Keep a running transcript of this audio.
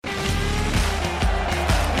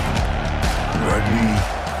Rugby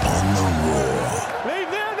on the Roar. Leave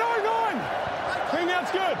there, going. I think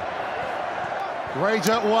that's good.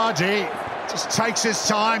 Rajat Wadi just takes his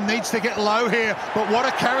time, needs to get low here, but what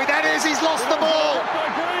a carry that is. He's lost the ball.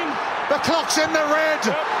 The clock's in the red.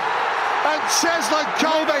 And Cheslin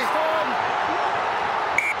Colby.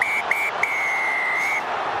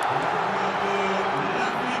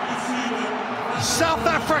 South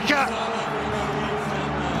Africa.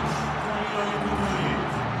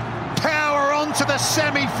 Power on to the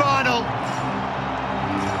semi-final.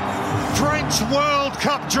 French World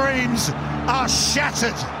Cup dreams are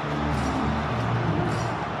shattered.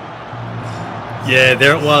 Yeah,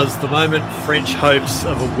 there it was. The moment French hopes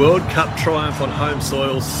of a World Cup triumph on home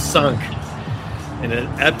soil sunk in an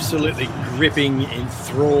absolutely gripping,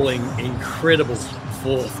 enthralling, incredible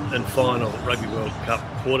fourth and final Rugby World Cup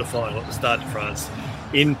quarterfinal at the Stade de France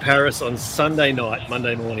in Paris on Sunday night,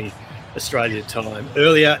 Monday morning, Australia time.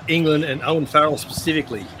 Earlier, England and Owen Farrell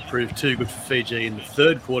specifically proved too good for Fiji in the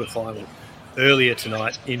third quarterfinal earlier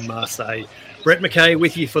tonight in Marseille. Brett McKay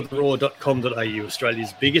with you for theraw.com.au,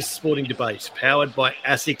 Australia's biggest sporting debate, powered by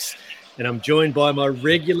ASICS. And I'm joined by my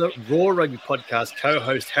regular Raw Rugby podcast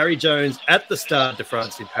co-host, Harry Jones, at the Stade de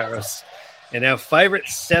France in Paris, and our favourite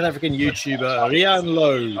South African YouTuber, Rian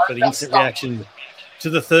Lowe, for the instant reaction to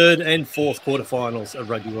the third and fourth quarterfinals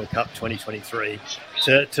of Rugby World Cup 2023.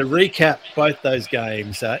 To recap both those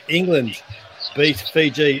games, England beat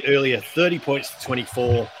Fiji earlier 30 points to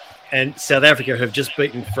 24, and South Africa have just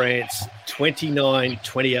beaten France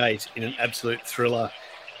 29-28 in an absolute thriller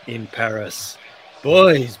in Paris.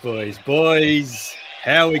 Boys,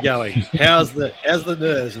 how are we going? How's the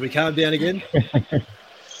nerves? Have we calmed down again?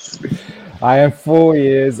 I am 4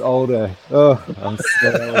 years older. Oh, I'm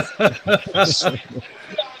so...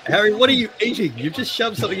 Harry, what are you eating? You've just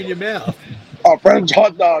shoved something in your mouth. Oh, French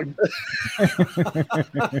hot dog. I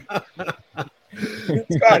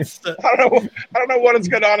don't know what it's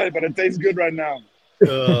got on it, but it tastes good right now.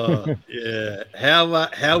 Oh, yeah.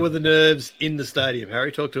 How were the nerves in the stadium,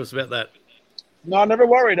 Harry? Talk to us about that. No, I never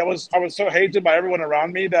worried. I was so hated by everyone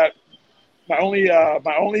around me that my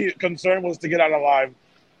only concern was to get out alive.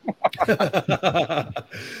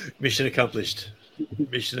 Mission accomplished.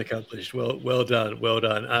 Well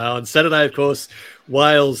done. On Saturday, of course,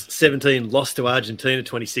 Wales 17 lost to Argentina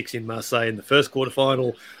 26 in Marseille in the first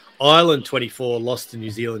quarterfinal. Ireland 24 lost to New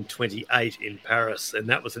Zealand 28 in Paris, and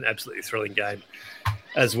that was an absolutely thrilling game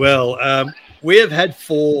as well. We have had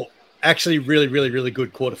four actually really, really, really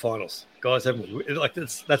good quarterfinals, guys, haven't we? Like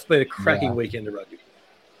that's been a cracking weekend of rugby.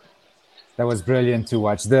 That was brilliant to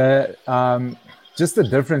watch. Just the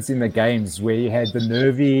difference in the games where you had the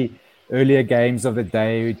nervy earlier games of the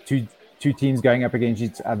day, two teams going up against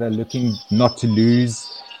each other looking not to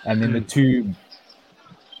lose, and then the two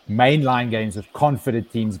mainline games with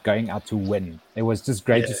confident teams going out to win. It was just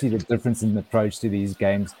great to see the difference in the approach to these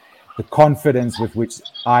games, the confidence with which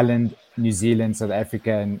Ireland, New Zealand, South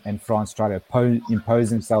Africa and France try to impose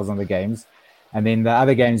themselves on the games. And then the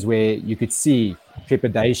other games where you could see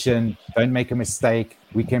trepidation, don't make a mistake,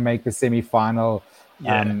 we can make the semi-final.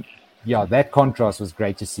 That contrast was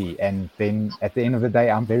great to see. And then at the end of the day,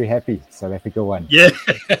 I'm very happy South Africa won. Yes,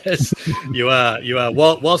 you are.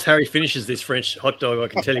 Whilst Harry finishes this French hot dog, I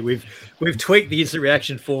can tell you we've tweaked the instant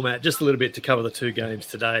reaction format just a little bit to cover the two games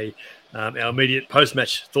today. Our immediate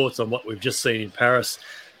post-match thoughts on what we've just seen in Paris,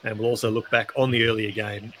 and we'll also look back on the earlier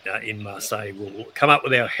game in Marseille. We'll come up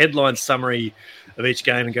with our headline summary of each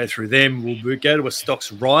game and go through them. We'll go to a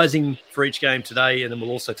stocks rising for each game today, and then we'll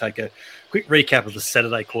also take a quick recap of the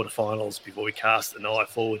Saturday quarterfinals before we cast an eye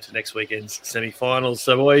forward to next weekend's semi-finals.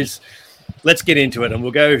 So, boys, let's get into it, and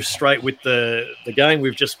we'll go straight with the game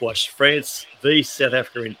we've just watched, France v South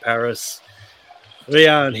Africa in Paris.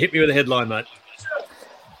 Rian, hit me with a headline, mate.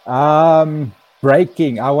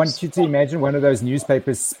 Breaking. I want you to imagine one of those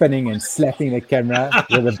newspapers spinning and slapping the camera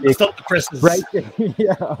with a big stop the presses.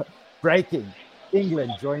 Breaking.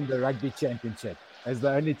 England joined the Rugby Championship as the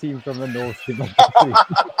only team from the North to make it.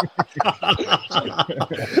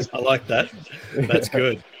 I like that.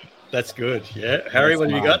 That's good. Yeah. Harry, what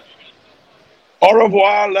have you got? Au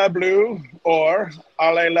revoir, le bleu, or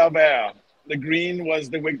allez le vert. The green was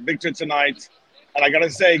the victor tonight. And I got to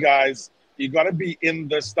say, guys, you got to be in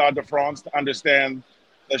the Stade de France to understand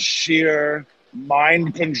the sheer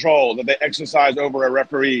mind control that they exercise over a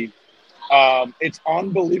referee. It's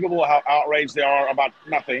unbelievable how outraged they are about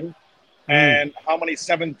nothing and how many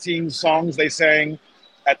 17 songs they sang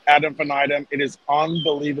at Adam Infinitum. It is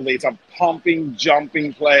unbelievable. It's a pumping,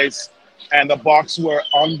 jumping place. And the Boks were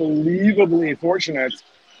unbelievably fortunate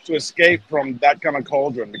to escape from that kind of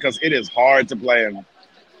cauldron because it is hard to play in.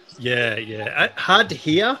 Yeah. Hard to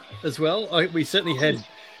hear as well. We certainly had.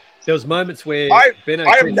 There was moments where Ben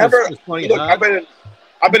I've never was playing look. hard.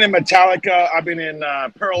 I've been in Metallica. I've been in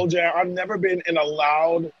Pearl Jam. I've never been in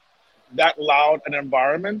that loud an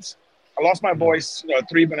environment. I lost my voice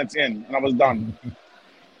 3 minutes in, and I was done.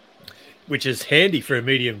 Which is handy for a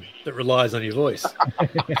medium that relies on your voice.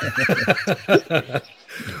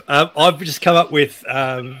 I've just come up with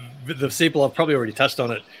the simple. I've probably already touched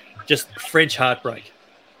on it. Just French heartbreak,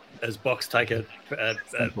 as Box take a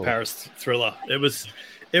Paris thriller. It was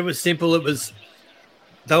simple.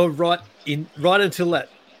 They were right until that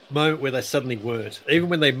moment where they suddenly weren't. Even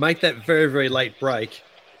when they make that very, very late break,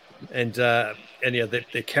 and they're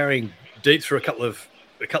carrying deep through a couple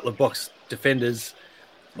of Box defenders.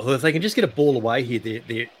 Although if they can just get a ball away here,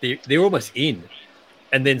 they're almost in,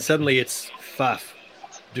 and then suddenly it's Faf,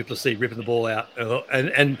 Duplessis ripping the ball out,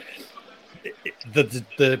 and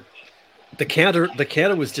the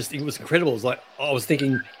counter was just, it was incredible. It was like, I was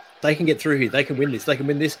thinking they can get through here, they can win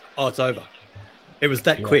this. Oh, it's over. It was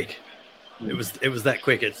that quick. It was that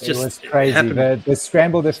quick. It was crazy. The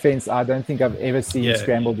scramble defense. I don't think I've ever seen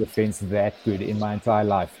scramble defense that good in my entire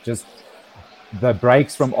life. Just the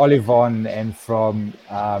breaks from Olivon and from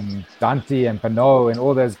Dante and Pinot and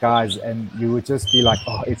all those guys, and you would just be like,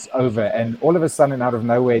 oh, it's over. And all of a sudden, out of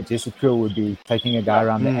nowhere, Jesse Kriel would be taking a guy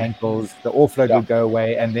around the ankles, the offload would go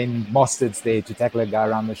away, and then Mostard's there to tackle a guy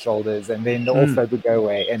around the shoulders, and then the offload would go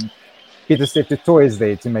away, and Peter Steptoe is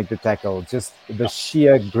there to make the tackle. Just the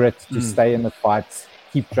sheer grit to stay in the fight,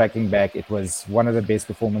 keep tracking back. It was one of the best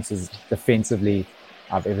performances defensively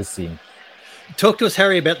I've ever seen. Talk to us,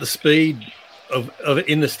 Harry, about the speed of it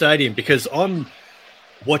in the stadium, because I'm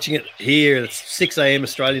watching it here. It's 6 a.m.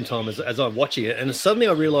 Australian time as I'm watching it, and suddenly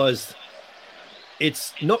I realised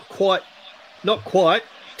it's not quite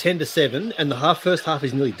 10-7, and the first half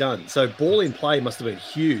is nearly done. So ball in play must have been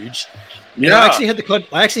huge. Yeah. I actually had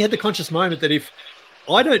the conscious moment that if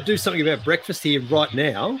I don't do something about breakfast here right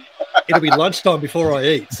now, it'll be lunchtime before I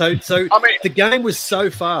eat. So the game was so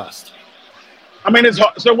fast. I mean, it's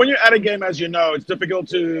hard. So when you're at a game, as you know, it's difficult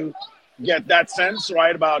to get that sense,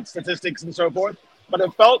 right, about statistics and so forth. But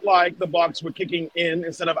it felt like the Bucks were kicking in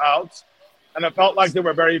instead of out, and it felt like there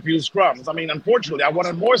were very few scrums. I mean, unfortunately, I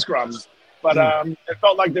wanted more scrums, but it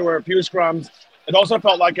felt like there were a few scrums. It also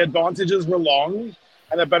felt like advantages were long,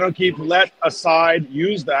 and that Ben O'Keefe let a side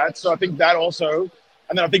use that. So I think that also,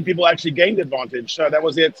 and then I think people actually gained advantage. So that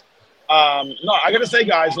was it. No, I got to say,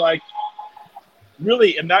 guys, like,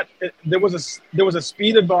 really, there was a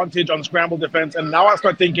speed advantage on scramble defense, and now I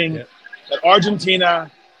start thinking that Argentina,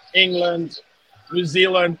 England, New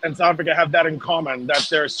Zealand, and South Africa have that in common, that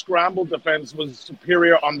their scramble defense was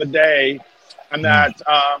superior on the day, and that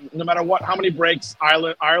no matter how many breaks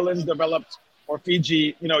Ireland developed or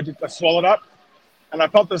Fiji, swallowed up. And I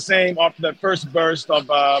felt the same off the first burst of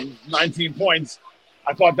 19 points.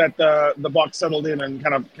 I thought that the Bucks settled in and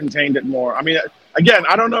kind of contained it more. I mean, again,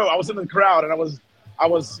 I don't know. I was in the crowd and I was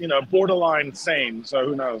borderline sane. So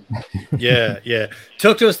who knows? Yeah.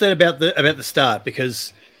 Talk to us then about the start,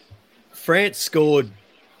 because France scored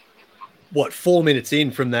 4 minutes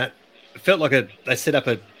in from that. It felt like they set up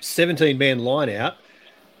a 17-man line out.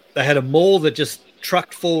 They had a maul that just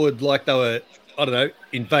trucked forward like they were, I don't know,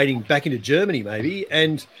 invading back into Germany maybe,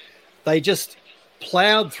 and they just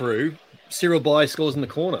ploughed through. Cyril Baille scores in the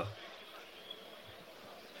corner.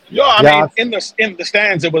 Yeah, I mean, in the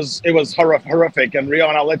stands, it was horrific. And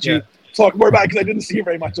Rion, I'll let you talk more about it because I didn't see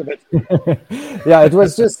very much of it. Yeah, it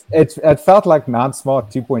was just it felt like Mount Smart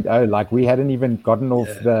 2.0. Like we hadn't even gotten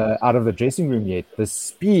out of the dressing room yet. The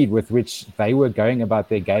speed with which they were going about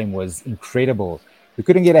their game was incredible. We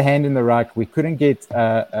couldn't get a hand in the ruck. We couldn't get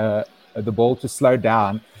the ball to slow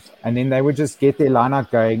down. And then they would just get their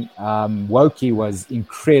lineup going. Woki was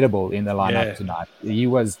incredible in the lineup tonight. He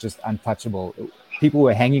was just untouchable. People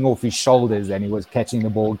were hanging off his shoulders and he was catching the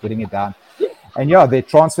ball, getting it down. And their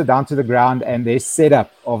transfer down to the ground and their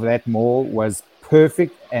setup of that maul was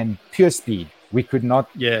perfect and pure speed. We could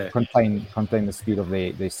not contain the speed of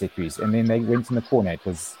their set piece. And then they went in the corner. It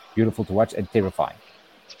was beautiful to watch and terrifying.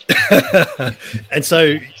 And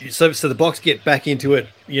so the Box get back into it,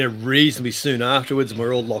 reasonably soon afterwards, and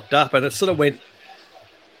we're all locked up. And it sort of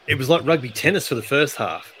it was like rugby tennis for the first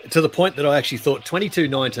half, to the point that I actually thought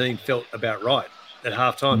 22-19 felt about right at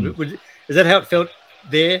halftime. Is that how it felt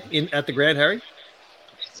there at the ground, Harry?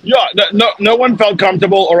 Yeah, no one felt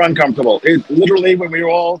comfortable or uncomfortable. It literally, when we were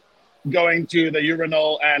all going to the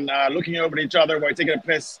urinal and looking over at each other, while taking a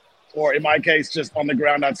piss, or in my case, just on the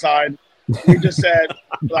ground outside. We just said,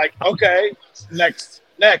 like, okay, next.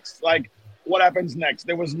 Like, what happens next?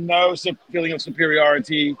 There was no feeling of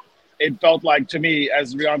superiority. it felt like, to me,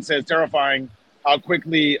 as Rian says, terrifying how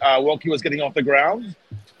quickly Wilkie was getting off the ground.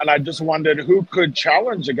 And I just wondered who could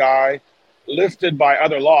challenge a guy lifted by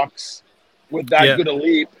other locks with that good a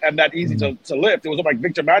leap and that easy to lift. It was like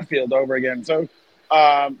Victor Matfield over again. So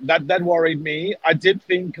that worried me. I did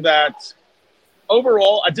think that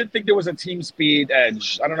overall, I did think there was a team speed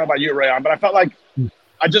edge. I don't know about you, Rayan, but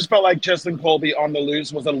I just felt like Cheslin Colby on the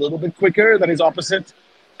loose was a little bit quicker than his opposite.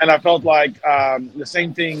 And I felt like the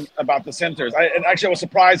same thing about the centers. And actually, I was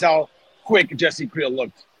surprised how quick Jesse Creel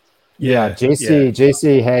looked. Yeah,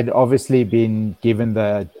 Jesse had obviously been given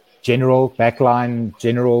the general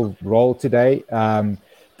role today. The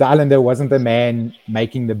Islander wasn't the man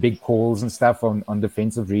making the big calls and stuff on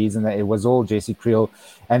defensive reads, and it was all Jesse Creel.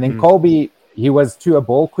 And then Colby, he was to a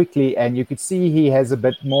ball quickly, and you could see he has a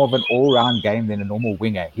bit more of an all-round game than a normal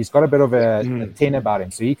winger. He's got a bit of a 10 about him,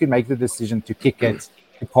 so he could make the decision to kick it,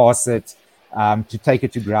 to pass it, to take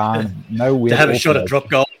it to ground. No weird to have a shot at drop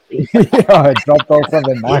goal. Drop goal from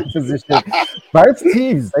the 9th position. Both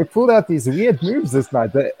teams, they pulled out these weird moves this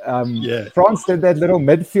night. France did that little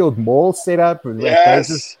midfield maul setup.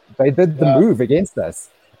 Yes. They did the move against us.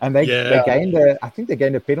 And they gained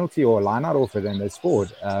a penalty or a line out off it, and they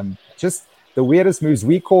scored. Just the weirdest moves.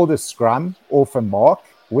 We called a scrum off a mark.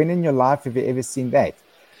 When in your life have you ever seen that?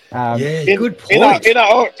 Good point. In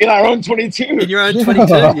our own 22. In your own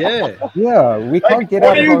 22, Yeah, we can't get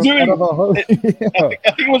out of our hole. I think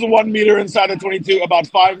it was 1 meter inside the 22, about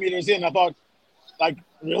 5 meters in. I thought, like,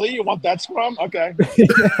 really? You want that scrum? Okay.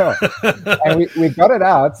 And we got it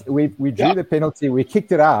out. We drew the penalty. We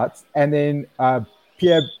kicked it out. And then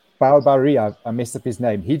Pierre Balbari, I messed up his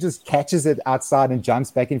name. He just catches it outside and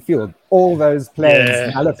jumps back in field. All those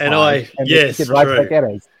plans nullified. And kick it right back at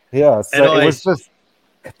us. Yeah, so it was just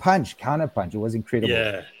counter punch. It was incredible.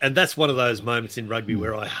 Yeah, and that's one of those moments in rugby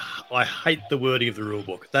where I hate the wording of the rule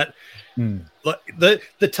book. That like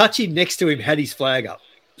the touchy next to him had his flag up.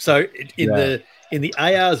 So in the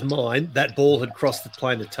AR's mind, that ball had crossed the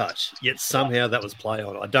plane of touch. Yet somehow that was play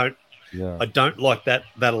on. I don't like that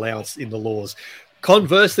allowance in the laws.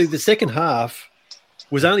 Conversely, the second half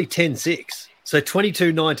was only 10-6. So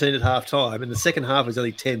 22-19 at half time, and the second half was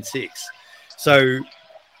only 10-6. So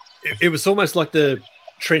it was almost like the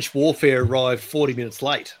trench warfare arrived 40 minutes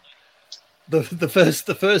late. The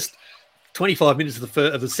first 25 minutes of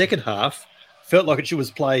the second half felt like it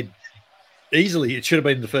was played easily. It should have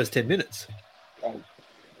been in the first 10 minutes.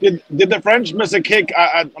 Did the French miss a kick?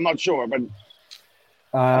 I'm not sure, but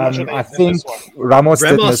I think Ramos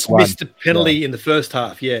missed a penalty in the first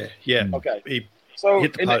half. Yeah. Okay. He so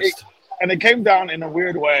hit the post. And it came down in a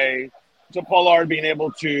weird way to Pollard being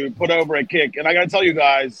able to put over a kick. And I got to tell you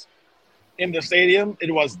guys, in the stadium,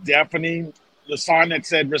 it was deafening. The sign that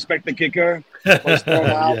said "Respect the kicker" was thrown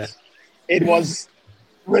out. Yeah. It was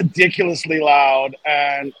ridiculously loud,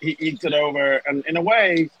 and he eked it over, and in a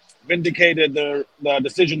way, vindicated the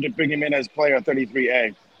decision to bring him in as player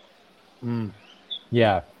 33A.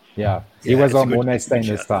 Yeah. He was on Mornay Stain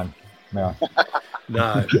this time. Yeah.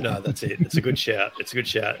 No, that's it. It's a good shout.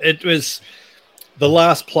 It was the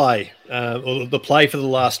last play, or the play for the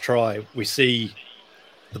last try. We see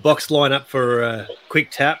the box line up for a quick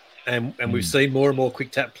tap, and we've seen more and more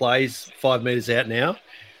quick tap plays 5 meters out now.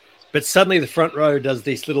 But suddenly the front row does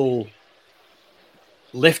this little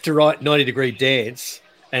left to right 90-degree dance,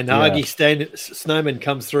 and Argy Snowman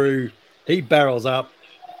comes through. He barrels up,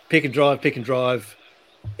 pick and drive.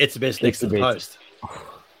 It's the best next to the post.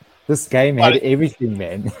 This game had everything,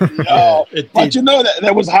 man. No, but you know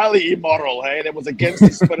that was highly immoral, hey? That was against the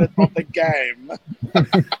spirit of the game.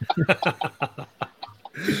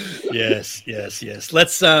 Yes.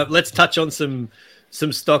 Let's touch on some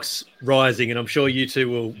stocks rising, and I'm sure you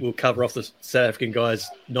two will cover off the South African guys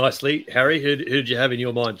nicely. Harry, who did you have in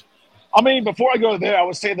your mind? I mean, before I go there, I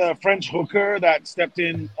would say the French hooker that stepped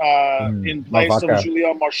in place of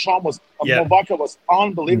Julien Marchand Mobaka was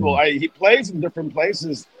unbelievable. He plays in different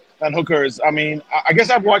places than hookers. I mean, I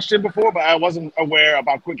guess I've watched him before, but I wasn't aware of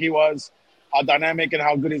how quick he was, how dynamic, and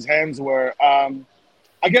how good his hands were.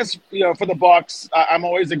 I guess, for the Boks, I'm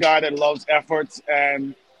always a guy that loves efforts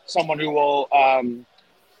and someone who will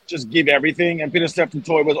just give everything. And Peter Stephen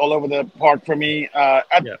Toy was all over the park for me.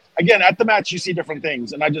 Again, at the match, you see different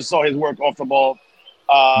things. And I just saw his work off the ball.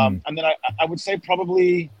 And then I would say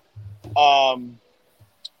probably Ibn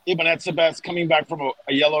Etzebeth coming back from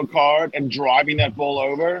a yellow card and driving that ball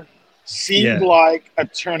over seemed like a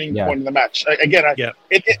turning point in the match. Again,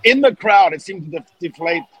 in the crowd, it seemed to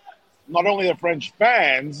deflate not only the French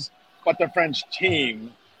fans, but the French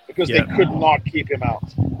team, because they could not keep him out.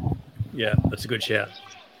 Yeah, that's a good shout.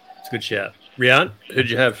 Rian, who did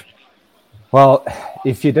you have? Well,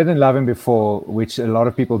 if you didn't love him before, which a lot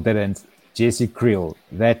of people didn't, Jesse Creel,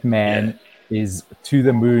 that man is to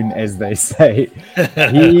the moon, as they say.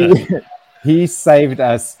 He saved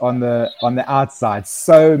us on the outside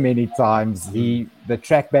so many times. The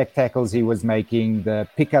track back tackles he was making, the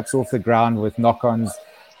pickups off the ground with knock-ons.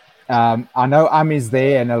 I know is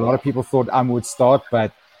there, and a lot of people thought would start,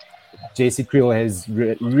 but Jesse Creel has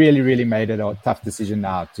really made it a tough decision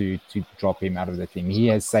now to drop him out of the team. He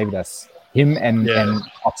has saved us, him and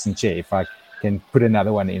Oxen Chair, if I can put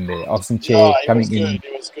another one in there. Oxen Chair coming in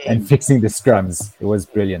and fixing the scrums. It was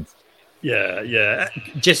brilliant. Yeah.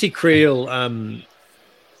 Jesse Creel,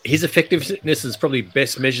 his effectiveness is probably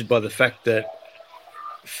best measured by the fact that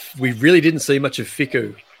we really didn't see much of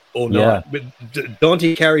Fiku all night. But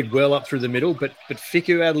Dante carried well up through the middle, but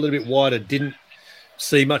Fiku out a little bit wider, didn't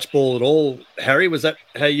see much ball at all. Harry, was that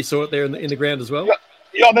how you saw it there in the ground as well?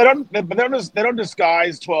 Yeah, they don't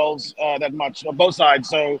disguise 12s that much on both sides.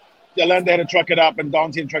 So Yolanda had to truck it up and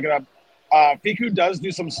Dante had to truck it up. Fiku does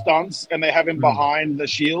do some stunts, and they have him behind the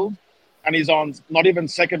shield, and he's on not even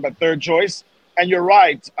second but third choice. And you're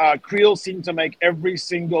right, Creel seemed to make every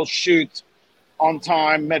single shoot on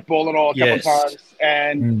time, met ball and all a couple times,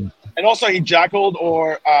 and also he jackled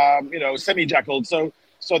or semi-jackled, so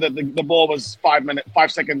that the ball was 5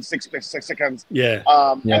 seconds, 6 seconds.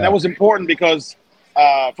 And that was important because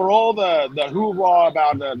for all the hoorah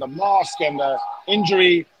about the mosque and the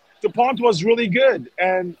injury, DuPont was really good,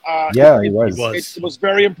 and it was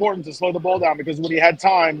very important to slow the ball down, because when he had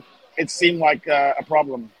time, it seemed like a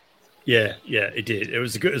problem. Yeah, it did. It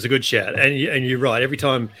was a good shout, and you're right. Every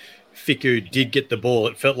time Fiku did get the ball,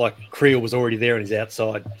 it felt like Creel was already there on his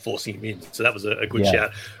outside, forcing him in. So that was a good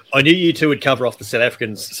shout. I knew you two would cover off the South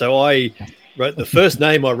Africans, so I wrote the first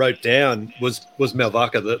name I wrote down was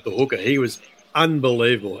Malvaka, the hooker. He was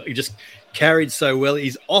unbelievable. He just carried so well.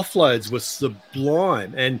 His offloads were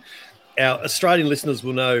sublime, and our Australian listeners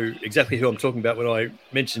will know exactly who I'm talking about when I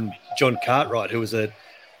mentioned John Cartwright, who was a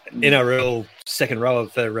NRL second rower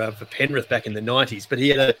for Penrith back in the 90s, but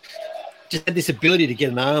he just had this ability to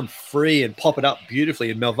get an arm free and pop it up beautifully,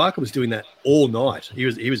 and Malvaka was doing that all night. He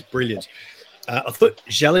was brilliant. I thought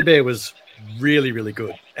Jalibert was really, really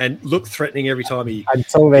good and looked threatening every time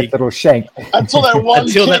until that little shake. Until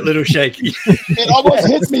that little shake. It almost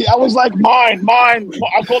hit me. I was like, mine.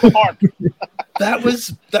 I'll call the mark. That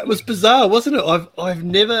was bizarre, wasn't it? I've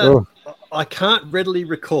never I can't readily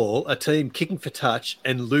recall a team kicking for touch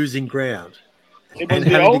and losing ground. It was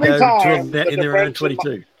the only time in their own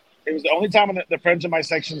 22. It was the only time when the friends in my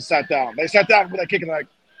section sat down. They sat down with that kick and like,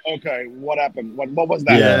 okay, what happened? What was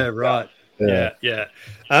that? Yeah, right. Yeah.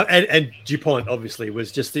 And Dupont obviously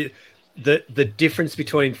was just the difference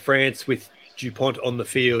between France with Dupont on the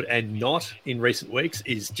field and not in recent weeks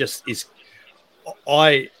is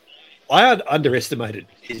I underestimated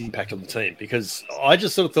his impact on the team, because I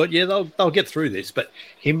just sort of thought, they'll get through this. But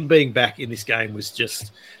him being back in this game was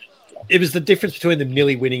it was the difference between them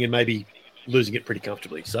nearly winning and maybe losing it pretty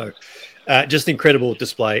comfortably. So just incredible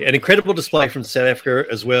display. An incredible display from South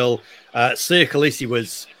Africa as well. Siya Kolisi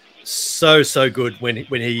was so good when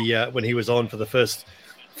he was on for the first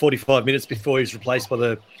 45 minutes before he was replaced by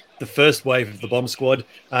the first wave of the bomb squad.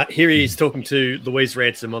 Here he is talking to Louise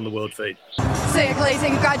Ransom on the World Feed. Siya Kolisi,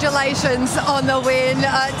 congratulations on the win.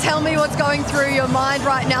 Tell me what's going through your mind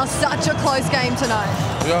right now. Such a close game tonight.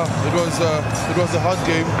 Yeah, it was a hard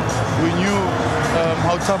game. We knew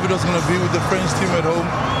how tough it was going to be with the French team at home.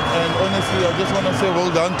 And honestly, I just want to say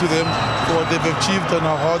well done to them for what they've achieved and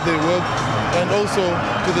how hard they work. And also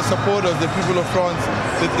to the supporters, the people of France.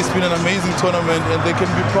 It's been an amazing tournament, and they can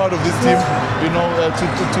be proud of this team.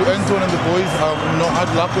 To Antoine and the boys,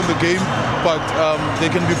 had luck in the game, but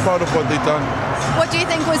they can be proud of what they've done. What do you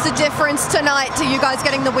think was the difference tonight to you guys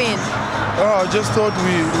getting the win? I just thought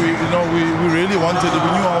we really wanted it.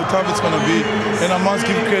 We knew how tough it's going to be, and I must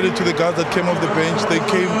give credit to the guys that came off the bench. They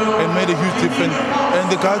came and made a huge difference, and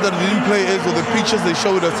the guys that didn't play as well, the pictures they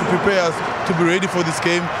showed us to prepare us to be ready for this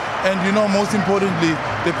game. And most importantly,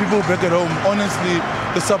 the people back at home, honestly,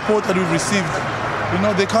 the support that we've received,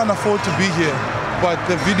 they can't afford to be here. But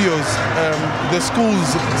the videos, the schools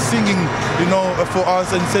singing, for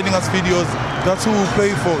us and sending us videos, that's who we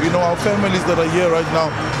pray for. Our families that are here right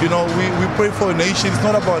now, we pray for a nation. It's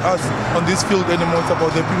not about us on this field anymore. It's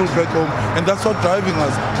about the people back home. And that's what driving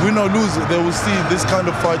us. Win or lose, they will see this kind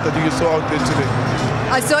of fight that you saw out there today.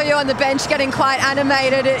 I saw you on the bench getting quite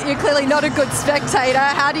animated. You're clearly not a good spectator.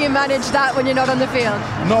 How do you manage that when you're not on the field?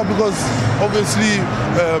 No, because obviously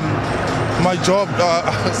my job,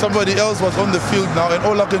 somebody else was on the field now, and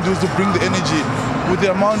all I can do is to bring the energy. With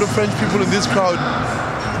the amount of French people in this crowd,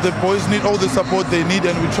 the boys need all the support they need,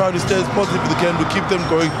 and we try to stay as positive as we can to keep them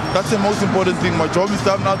going. That's the most important thing. My job is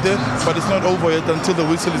done out there, but it's not over yet until the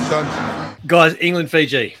whistle is done. Guys,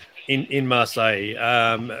 England-Fiji in Marseille.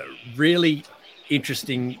 Really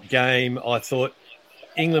interesting game. I thought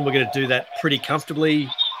England were going to do that pretty comfortably,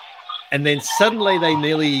 and then suddenly they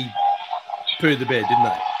nearly pooed the bed, didn't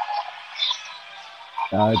they?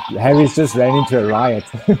 Harry's just ran into a riot.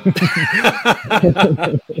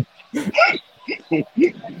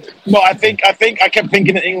 No, I kept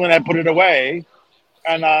thinking that England had put it away,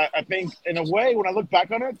 and I think in a way, when I look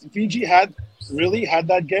back on it, Fiji really had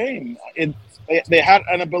that game. They had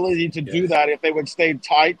an ability to do that if they would stay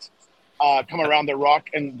tight, come around the rock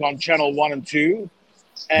and gone channel 1 and 2,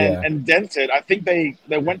 and dent it. I think they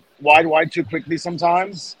went wide too quickly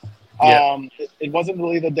sometimes. It wasn't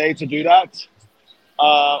really the day to do that.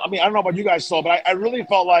 I don't know about you guys saw, but I really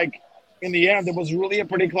felt like in the end it was really a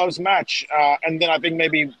pretty close match. And then I think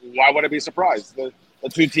maybe why would I be surprised? The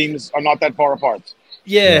two teams are not that far apart.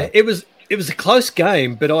 Yeah, it was a close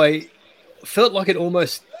game, but I felt like it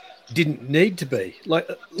almost didn't need to be. Like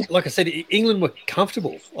I said, England were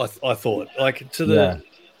comfortable. I thought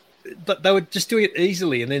but they were just doing it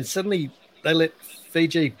easily, and then suddenly they let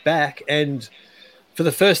Fiji back, and for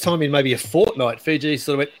the first time in maybe a fortnight, Fiji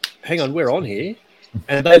sort of went, "Hang on, we're on here,"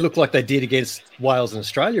 and they looked like they did against Wales and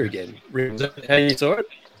Australia again. Is that how you saw it?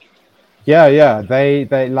 Yeah. They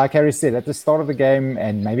like Harry said, at the start of the game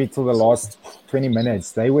and maybe till the last 20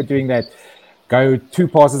 minutes, they were doing that. Go 2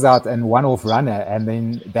 passes out and 1 off runner, and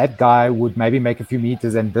then that guy would maybe make a few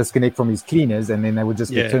meters and disconnect from his cleaners, and then they would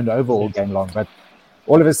just get turned over all game long. But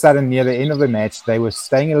all of a sudden, near the end of the match, they were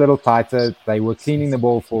staying a little tighter. They were cleaning the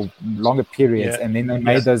ball for longer periods, and then they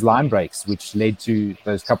made those line breaks, which led to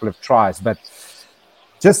those couple of tries. But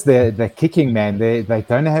just the kicking, man, they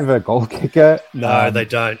don't have a goal kicker. No, they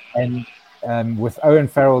don't. And with Owen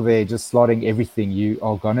Farrell there just slotting everything, you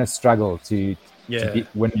are going to struggle to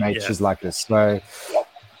win matches like this. So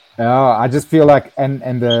I just feel like, and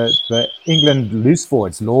the England loose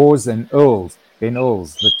forwards, Laws and Ben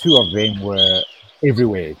Earls, the two of them were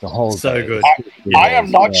everywhere the whole day. Good. I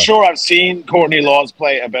am not sure I've seen Courtney Laws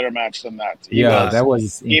play a better match than that. That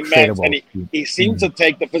was incredible. He seemed to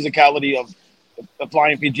take the physicality of the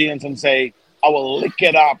Flying Fijians and say, "I will lick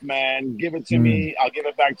it up, man. Give it to me. I'll give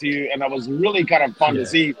it back to you." And that was really kind of fun to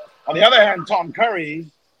see. On the other hand, Tom Curry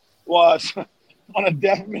was on a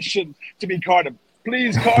death mission to be carded.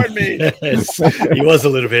 Please card me. Yes, he was a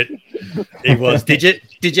little bit. He was. Did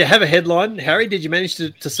you have a headline, Harry? Did you manage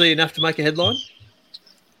to see enough to make a headline?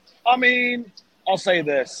 I mean, I'll say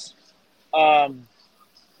this.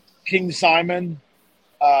 King Simon,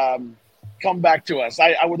 come back to us.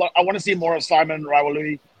 I want to see more of Simon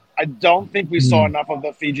Rawalui. I don't think we saw enough of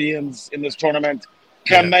the Fijians in this tournament.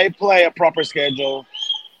 Can they play a proper schedule?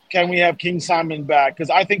 Can we have King Simon back? Because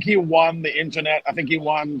I think he won the internet. I think he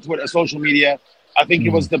won Twitter, social media. I think he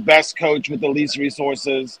was the best coach with the least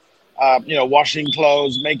resources. Washing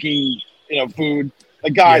clothes, making food. The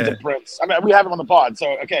guy's a prince. I mean, we have him on the pod,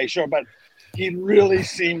 so okay, sure. But he really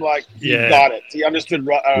seemed like he got it. He understood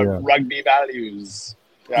rugby values.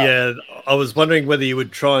 Yeah, I was wondering whether you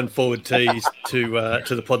would try and forward tease to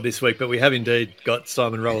the pod this week, but we have indeed got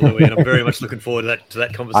Simon Rawalui, and I'm very much looking forward to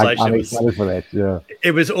that conversation. I'm excited for that. Yeah,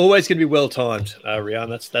 it was always going to be well timed, Rian.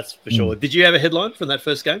 That's for sure. Did you have a headline from that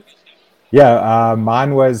first game? Yeah,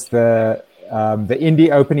 mine was the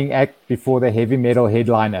indie opening act before the heavy metal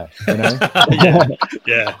headliner.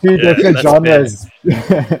 Two different genres.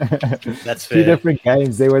 That's fair. Two different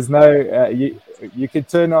games. There was no. You could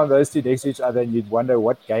turn on those two next to each other, and you'd wonder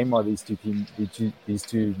what game are these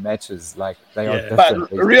two matches. Like they are different.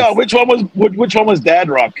 But Rio, which one was Dad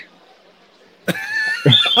Rock?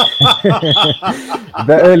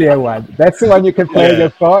 The earlier one. That's the one you can play in your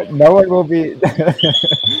car. No one will be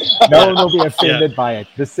offended by it.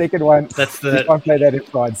 The second one, you can't play that in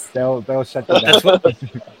France. They'll shut you down.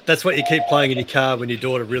 That's what you keep playing in your car when your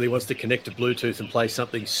daughter really wants to connect to Bluetooth and play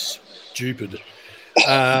something stupid.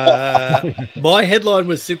 My headline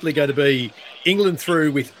was simply going to be England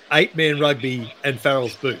through with 8-man rugby and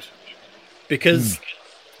Farrell's boot, because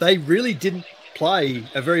they really didn't play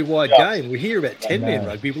a very wide game. We hear about 10-man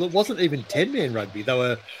rugby. Well, it wasn't even 10-man rugby. They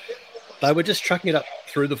were just trucking it up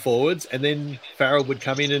through the forwards, and then Farrell would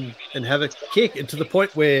come in and have a kick, and to the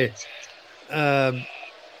point where when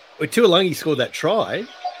Tuilagi scored that try,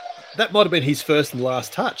 that might have been his first and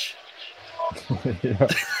last touch.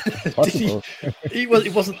 He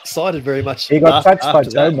wasn't cited very much. He got touched by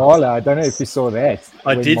Joe Marler. I don't know if you saw that.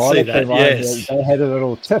 I did see that. Yes, they had a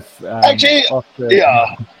little tiff. Actually,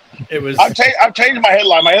 it was. I've changed my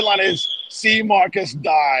headline. My headline is "See Marcus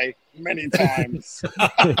die, many times.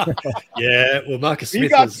 Yeah, well, Marcus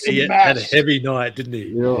Smith he had a heavy night, didn't he?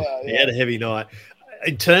 Yeah. He had a heavy night.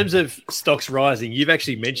 In terms of stocks rising, you've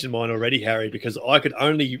actually mentioned mine already, Harry, because I could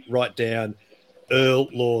only write down Earl,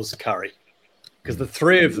 Laws, Curry. Because the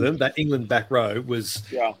three of them, that England back row,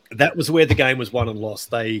 that was where the game was won and lost.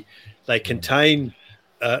 They contained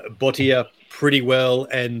Botia pretty well,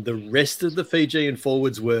 and the rest of the Fijian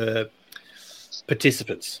forwards were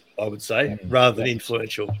participants, I would say, rather than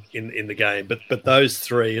influential in the game. But those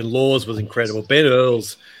three, and Laws was incredible. Ben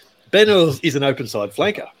Earls is an open side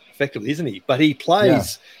flanker, effectively, isn't he? But he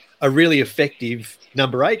plays a really effective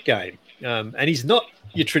number 8 game, and he's not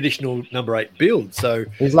your traditional number 8 build. So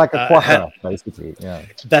he's like a Quokka, basically. Yeah,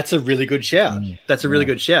 that's a really good shout. That's a really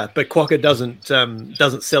good shout. But Quokka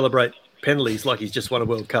doesn't celebrate penalties like he's just won a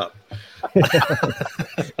World Cup.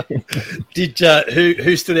 Did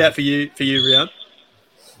who stood out for you, Rian?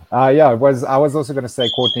 I was also going to say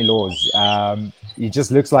Courtney Laws. He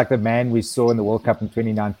just looks like the man we saw in the World Cup in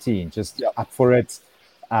 2019. Just up for it.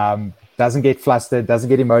 Doesn't get flustered. Doesn't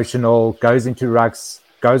get emotional. Goes into rucks.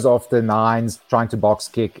 Goes off the nines, trying to box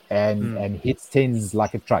kick, and hits 10s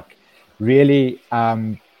like a truck. Really,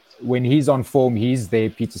 when he's on form, he's their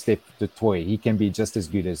Peter Step the toy. He can be just as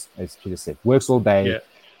good as Peter Step. Works all day,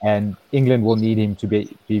 and England will need him to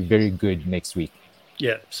be very good next week.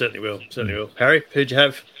 Yeah, certainly will. Harry, who'd you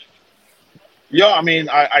have? Yeah, I mean,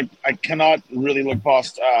 I cannot really look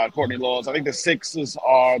past Courtney Laws. I think the sixes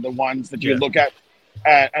are the ones that you look at,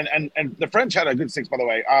 and the French had a good six, by the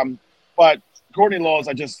way. But Courtney Laws,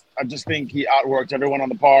 I just think he outworked everyone on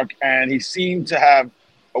the park, and he seemed to have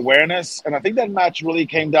awareness. And I think that match really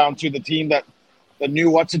came down to the team that knew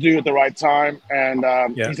what to do at the right time. And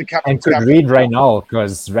he's a captain. And could read Reynal,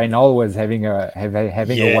 because Reynal was having a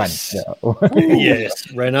one. Yes,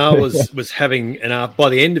 Reynal was having by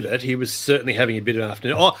the end of it, he was certainly having a bit of an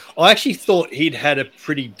afternoon. I actually thought he'd had a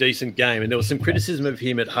pretty decent game, and there was some criticism of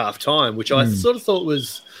him at halftime, which I sort of thought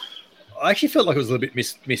I actually felt like it was a little bit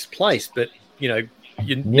misplaced, but you're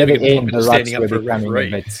never going to be standing up for a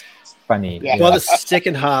referee. Funny. Yeah. By the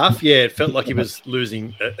second half, it felt like he was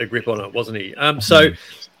losing a grip on it, wasn't he? So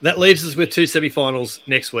that leaves us with 2 semi-finals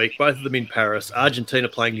next week, both of them in Paris. Argentina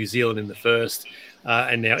playing New Zealand in the first,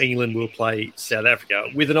 and now England will play South Africa.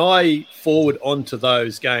 With an eye forward onto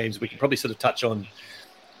those games, we can probably sort of touch on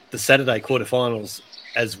the Saturday quarterfinals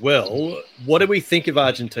as well. What do we think of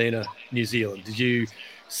Argentina, New Zealand?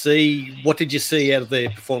 What did you see out of their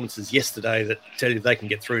performances yesterday that tell you they can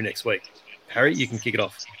get through next week? Harry, you can kick it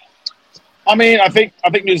off. I mean, I think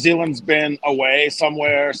New Zealand's been away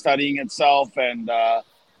somewhere studying itself and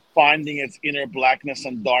finding its inner blackness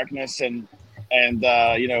and darkness and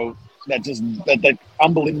that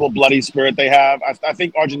unbelievable bloody spirit they have. I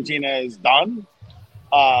think Argentina is done.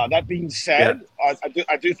 That being said,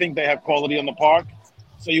 I do think they have quality on the park.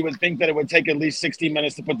 So you would think that it would take at least 60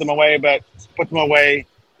 minutes to put them away, but put them away,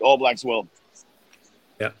 the All Blacks will.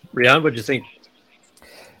 Yeah. Rian, what do you think?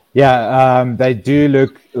 Yeah, they do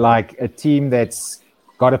look like a team that's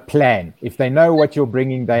got a plan. If they know what you're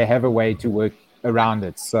bringing, they have a way to work around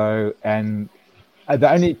it. So, and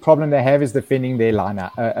the only problem they have is defending their line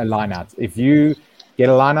out. If you get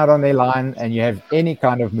a line out on their line and you have any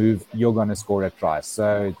kind of move, you're going to score a try.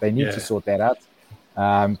 So they need to sort that out.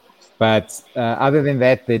 But other than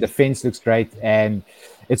that, their defense looks great. And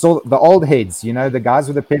it's all the old heads, the guys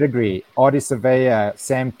with the pedigree, Artie Surveyor,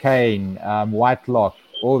 Sam Kane, Whitelock,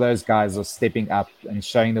 all those guys are stepping up and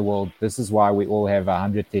showing the world this is why we all have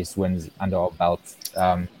 100 test wins under our belt.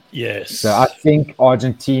 Yes. So I think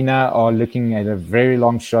Argentina are looking at a very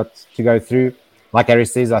long shot to go through. Like Harry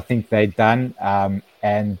says, I think they're done.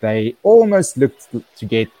 And they almost looked to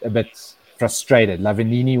get a bit frustrated.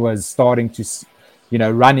 Lavanini was starting to,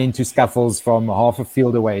 run into scuffles from half a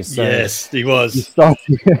field away. So yes, he was.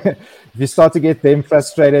 If you start to get them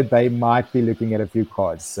frustrated, they might be looking at a few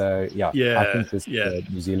cards. So I think this is a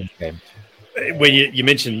New Zealand game. When you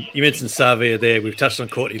mentioned Savia there, we've touched on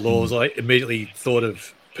Courtney Laws. I immediately thought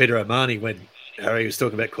of Peter O'Mahony when Harry was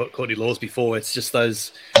talking about Courtney Laws before. It's just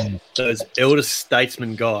those elder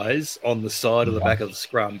statesman guys on the side of the back of the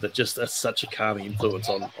scrum that just are such a calming influence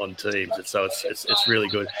on teams. And so it's really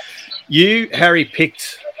good. You, Harry,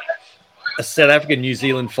 picked a South African-New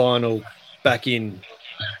Zealand final back in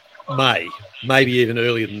May, maybe even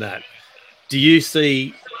earlier than that. Do you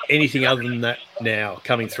see anything other than that now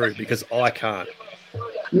coming through? Because I can't.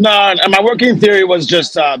 No, and my working theory was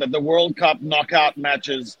just that the World Cup knockout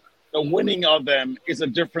matches, the winning of them is a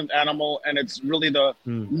different animal, and it's really the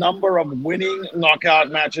number of winning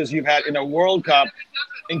knockout matches you've had in a World Cup,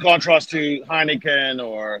 in contrast to Heineken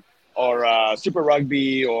or Super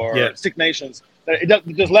Rugby or Six Nations.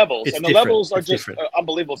 There's levels, It's and the different. levels are It's just different.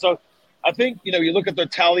 unbelievable. So I think, you look at the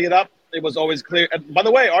tally it up, it was always clear. And by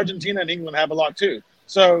the way, Argentina and England have a lot too.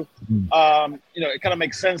 So, it kind of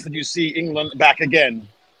makes sense that you see England back again.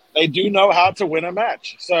 They do know how to win a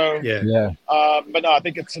match. So, Yeah. but no, I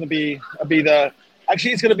think it's going to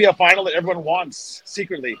it's going to be a final that everyone wants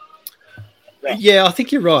secretly. Yeah, I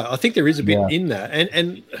think you're right. I think there is a bit in that,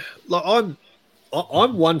 and like I'm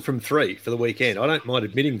 1 from 3 for the weekend. I don't mind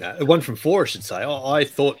admitting that. 1 from 4, I should say. I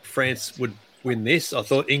thought France would win this. I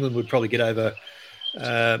thought England would probably get over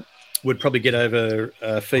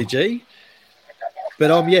Fiji.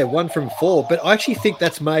 But I'm 1 from 4. But I actually think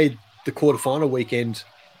that's made the quarterfinal weekend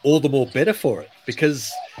all the more better for it,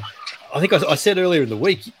 because I think I said earlier in the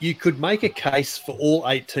week, you could make a case for all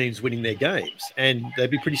 8 teams winning their games, and they'd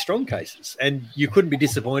be pretty strong cases, and you couldn't be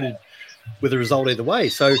disappointed with the result either way.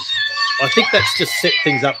 So I think that's just set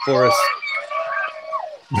things up for us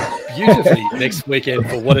beautifully next weekend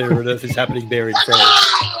for whatever on earth is happening there in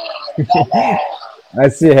France. I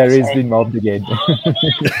see Harry's been mobbed again.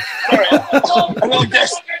 Sorry,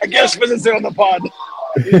 a guest visitor on the pod.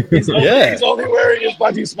 He's only wearing his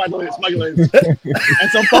budgie smugglers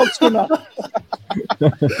and some folks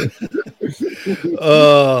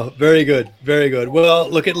Oh, very good, very good. Well,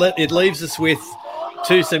 look, it leaves us with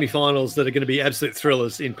 2 semi-finals that are going to be absolute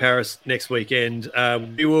thrillers in Paris next weekend.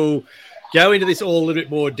 We will go into this all a little bit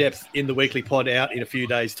more depth in the weekly pod out in a few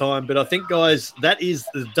days' time. But I think, guys, that is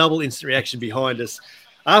the double instant reaction behind us.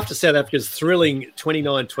 After South Africa's thrilling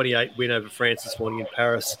 29-28 win over France this morning in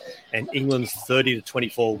Paris and England's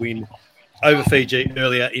 30-24 win over Fiji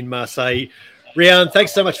earlier in Marseille. Rian,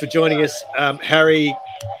 thanks so much for joining us. Harry,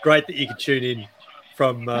 great that you could tune in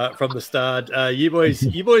from the start. You boys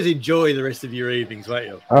enjoy the rest of your evenings, won't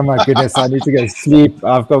you? Oh my goodness, I need to go sleep.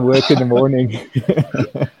 I've got work in the morning.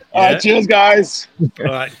 All right, cheers, guys. All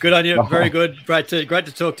right, good on you. Very good. Great to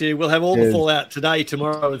talk to you. We'll have all the fallout today,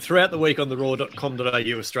 tomorrow, and throughout the week on the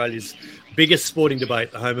raw.com.au, Australia's biggest sporting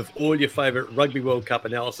debate, the home of all your favourite Rugby World Cup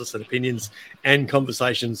analysis and opinions and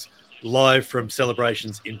conversations live from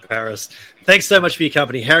celebrations in Paris. Thanks so much for your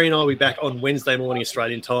company. Harry and I will be back on Wednesday morning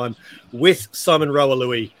Australian time with Simon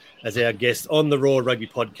Roa-Louis as our guest on the Raw Rugby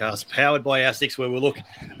podcast, powered by our 6, where we'll look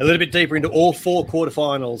a little bit deeper into all 4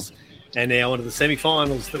 quarterfinals and now onto the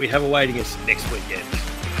semi-finals that we have awaiting us next weekend.